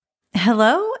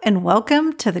Hello and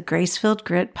welcome to the Grace-Filled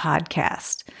Grit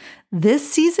podcast.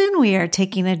 This season, we are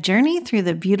taking a journey through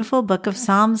the beautiful book of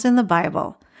Psalms in the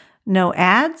Bible. No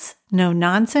ads, no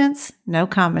nonsense, no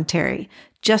commentary,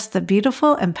 just the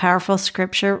beautiful and powerful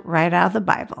scripture right out of the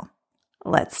Bible.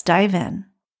 Let's dive in.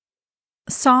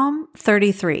 Psalm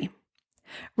 33.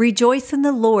 Rejoice in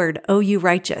the Lord, O you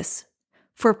righteous,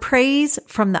 for praise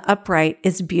from the upright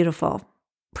is beautiful.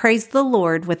 Praise the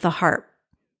Lord with the harp.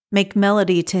 Make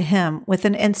melody to him with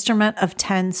an instrument of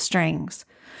 10 strings.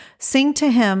 Sing to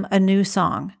him a new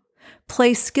song.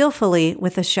 Play skillfully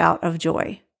with a shout of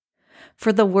joy.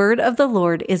 For the word of the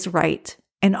Lord is right,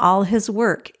 and all his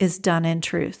work is done in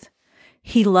truth.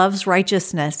 He loves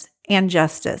righteousness and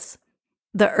justice.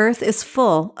 The earth is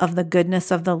full of the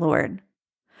goodness of the Lord.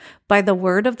 By the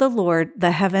word of the Lord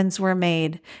the heavens were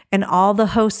made, and all the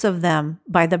hosts of them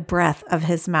by the breath of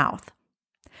his mouth.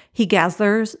 He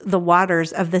gathers the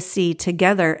waters of the sea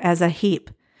together as a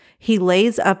heap. He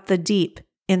lays up the deep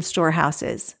in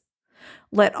storehouses.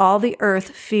 Let all the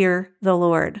earth fear the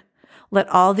Lord. Let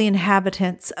all the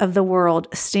inhabitants of the world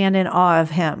stand in awe of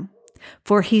him.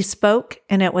 For he spoke,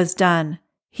 and it was done.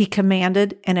 He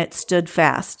commanded, and it stood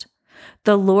fast.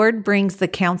 The Lord brings the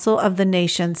counsel of the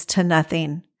nations to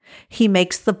nothing. He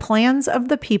makes the plans of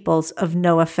the peoples of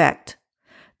no effect.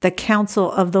 The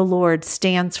counsel of the Lord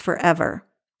stands forever,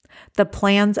 the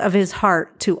plans of his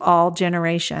heart to all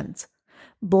generations.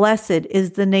 Blessed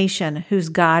is the nation whose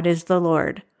God is the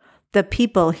Lord, the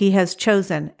people he has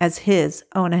chosen as his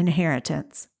own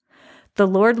inheritance. The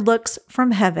Lord looks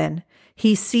from heaven.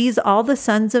 He sees all the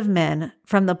sons of men.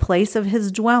 From the place of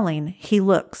his dwelling he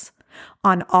looks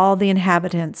on all the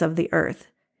inhabitants of the earth.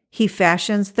 He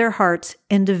fashions their hearts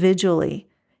individually.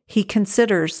 He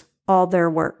considers all their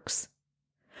works.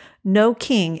 No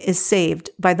king is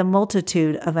saved by the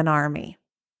multitude of an army.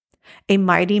 A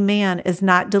mighty man is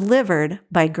not delivered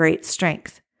by great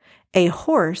strength. A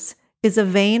horse is a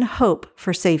vain hope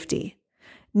for safety.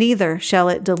 Neither shall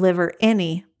it deliver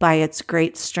any by its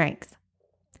great strength.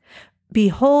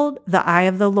 Behold, the eye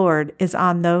of the Lord is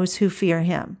on those who fear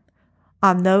him.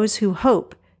 On those who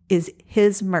hope is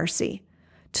his mercy,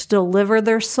 to deliver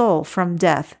their soul from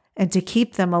death and to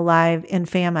keep them alive in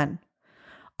famine.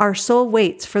 Our soul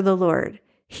waits for the Lord.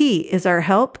 He is our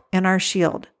help and our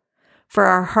shield. For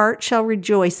our heart shall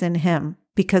rejoice in him,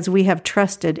 because we have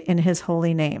trusted in his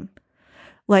holy name.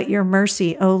 Let your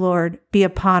mercy, O Lord, be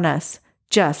upon us,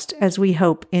 just as we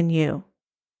hope in you.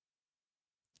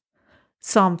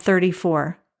 Psalm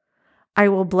 34. I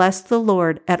will bless the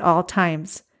Lord at all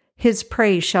times. His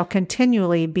praise shall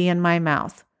continually be in my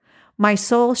mouth. My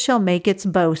soul shall make its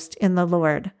boast in the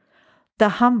Lord. The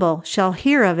humble shall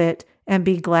hear of it and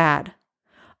be glad.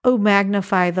 O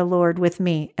magnify the Lord with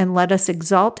me, and let us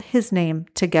exalt his name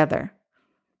together.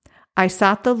 I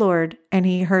sought the Lord, and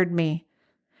he heard me,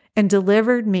 and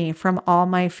delivered me from all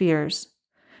my fears.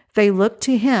 They looked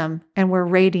to him and were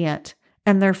radiant,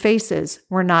 and their faces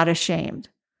were not ashamed.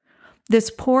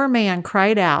 This poor man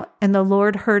cried out, and the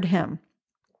Lord heard him,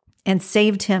 and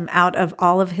saved him out of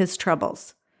all of his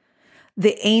troubles.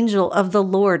 The angel of the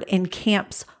Lord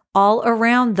encamps all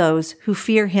around those who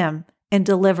fear him and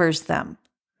delivers them.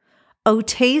 O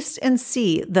taste and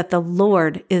see that the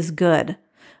Lord is good.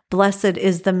 Blessed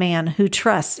is the man who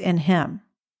trusts in him.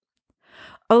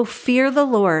 O fear the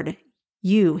Lord,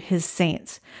 you his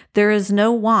saints. There is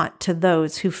no want to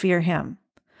those who fear him.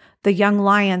 The young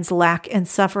lions lack and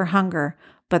suffer hunger,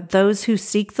 but those who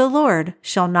seek the Lord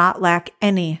shall not lack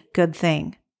any good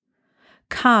thing.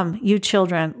 Come, you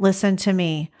children, listen to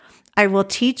me. I will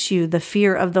teach you the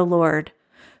fear of the Lord.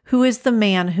 Who is the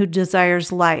man who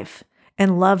desires life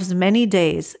and loves many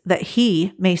days that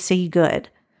he may see good?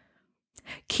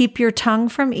 Keep your tongue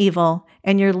from evil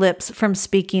and your lips from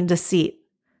speaking deceit.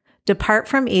 Depart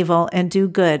from evil and do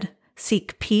good.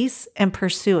 Seek peace and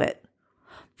pursue it.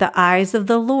 The eyes of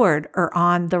the Lord are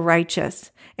on the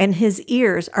righteous, and his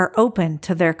ears are open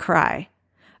to their cry.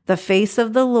 The face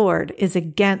of the Lord is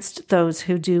against those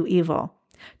who do evil,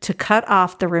 to cut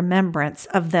off the remembrance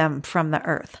of them from the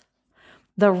earth.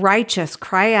 The righteous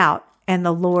cry out, and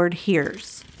the Lord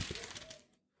hears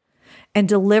and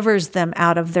delivers them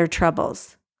out of their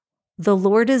troubles. The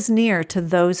Lord is near to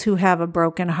those who have a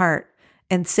broken heart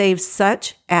and saves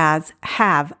such as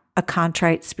have a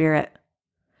contrite spirit.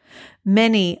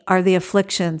 Many are the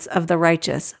afflictions of the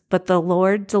righteous, but the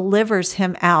Lord delivers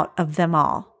him out of them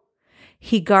all.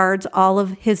 He guards all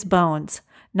of his bones.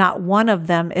 Not one of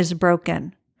them is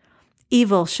broken.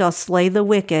 Evil shall slay the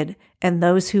wicked, and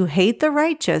those who hate the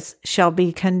righteous shall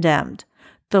be condemned.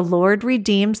 The Lord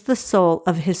redeems the soul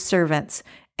of his servants,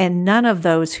 and none of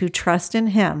those who trust in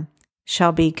him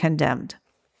shall be condemned.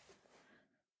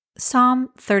 Psalm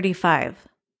 35.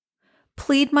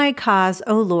 Plead my cause,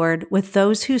 O Lord, with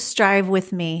those who strive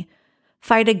with me.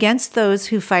 Fight against those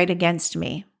who fight against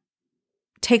me.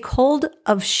 Take hold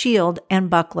of shield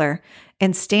and buckler,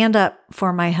 and stand up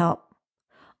for my help.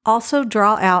 Also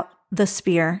draw out the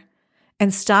spear,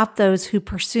 and stop those who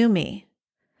pursue me.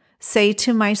 Say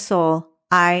to my soul,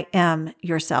 I am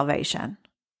your salvation.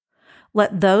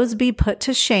 Let those be put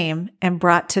to shame and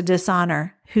brought to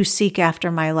dishonor who seek after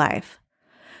my life.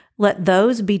 Let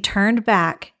those be turned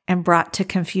back and brought to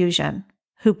confusion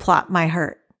who plot my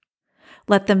hurt.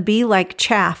 Let them be like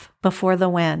chaff before the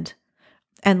wind,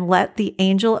 and let the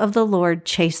angel of the Lord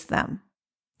chase them.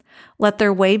 Let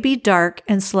their way be dark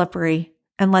and slippery,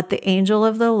 and let the angel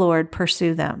of the Lord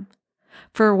pursue them.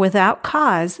 For without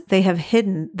cause they have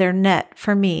hidden their net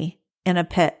for me in a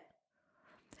pit,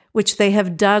 which they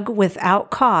have dug without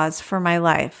cause for my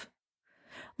life.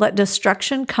 Let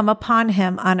destruction come upon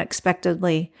him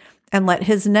unexpectedly, and let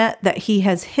his net that he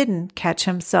has hidden catch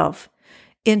himself.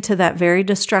 Into that very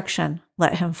destruction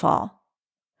let him fall.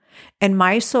 And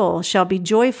my soul shall be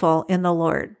joyful in the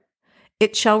Lord.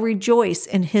 It shall rejoice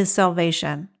in his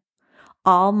salvation.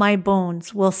 All my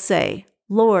bones will say,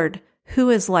 Lord, who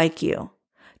is like you,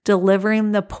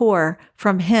 delivering the poor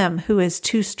from him who is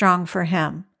too strong for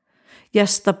him.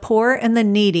 Yes, the poor and the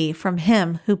needy from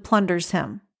him who plunders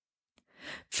him.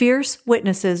 Fierce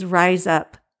witnesses rise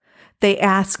up. They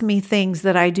ask me things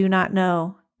that I do not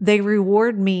know. They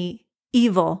reward me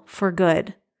evil for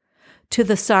good, to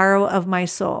the sorrow of my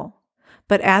soul.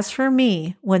 But as for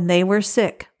me, when they were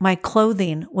sick, my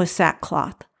clothing was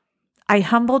sackcloth. I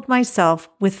humbled myself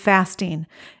with fasting,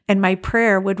 and my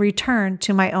prayer would return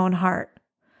to my own heart.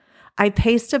 I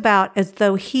paced about as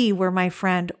though he were my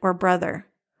friend or brother.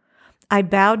 I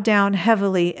bowed down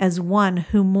heavily as one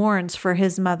who mourns for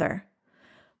his mother.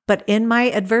 But in my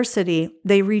adversity,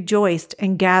 they rejoiced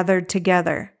and gathered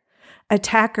together.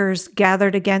 Attackers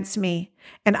gathered against me,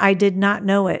 and I did not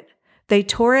know it. They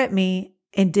tore at me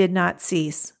and did not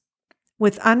cease.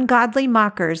 With ungodly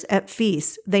mockers at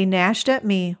feasts, they gnashed at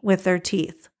me with their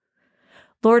teeth.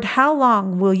 Lord, how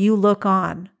long will you look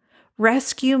on?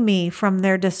 Rescue me from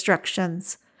their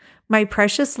destructions, my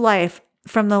precious life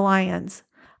from the lions.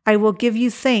 I will give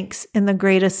you thanks in the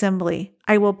great assembly.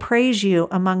 I will praise you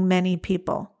among many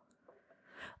people.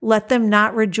 Let them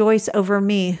not rejoice over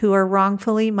me who are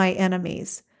wrongfully my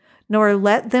enemies, nor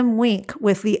let them wink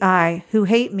with the eye who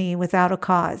hate me without a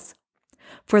cause.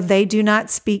 For they do not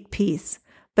speak peace,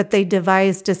 but they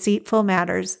devise deceitful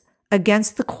matters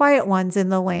against the quiet ones in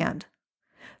the land.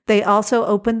 They also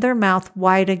opened their mouth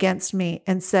wide against me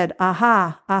and said,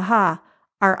 Aha, aha,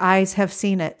 our eyes have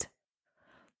seen it.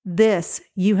 This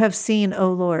you have seen,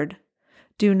 O Lord.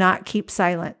 Do not keep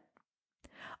silent.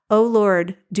 O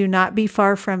Lord, do not be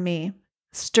far from me.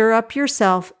 Stir up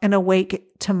yourself and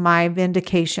awake to my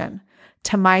vindication,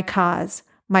 to my cause,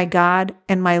 my God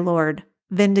and my Lord.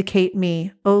 Vindicate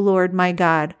me, O Lord my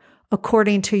God,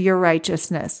 according to your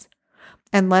righteousness.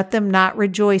 And let them not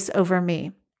rejoice over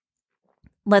me.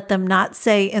 Let them not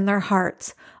say in their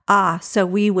hearts, Ah, so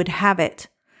we would have it.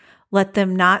 Let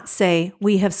them not say,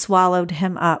 We have swallowed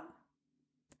him up.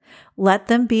 Let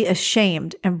them be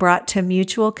ashamed and brought to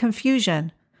mutual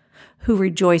confusion, who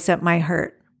rejoice at my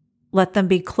hurt. Let them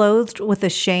be clothed with a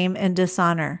shame and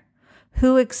dishonor,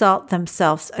 who exalt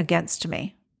themselves against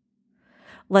me.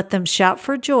 Let them shout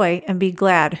for joy and be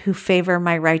glad who favor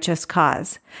my righteous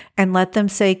cause. And let them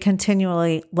say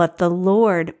continually, Let the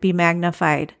Lord be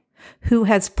magnified, who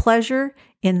has pleasure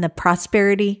in the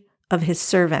prosperity of his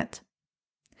servant.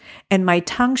 And my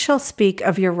tongue shall speak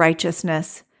of your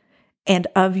righteousness and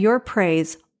of your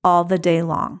praise all the day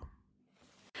long.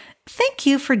 Thank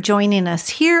you for joining us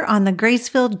here on the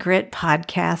Grace-Filled Grit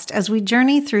podcast as we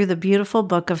journey through the beautiful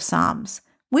book of Psalms.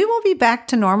 We will be back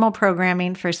to normal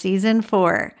programming for season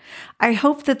 4. I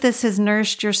hope that this has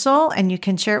nourished your soul and you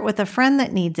can share it with a friend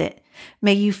that needs it.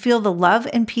 May you feel the love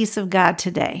and peace of God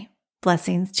today.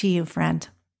 Blessings to you, friend.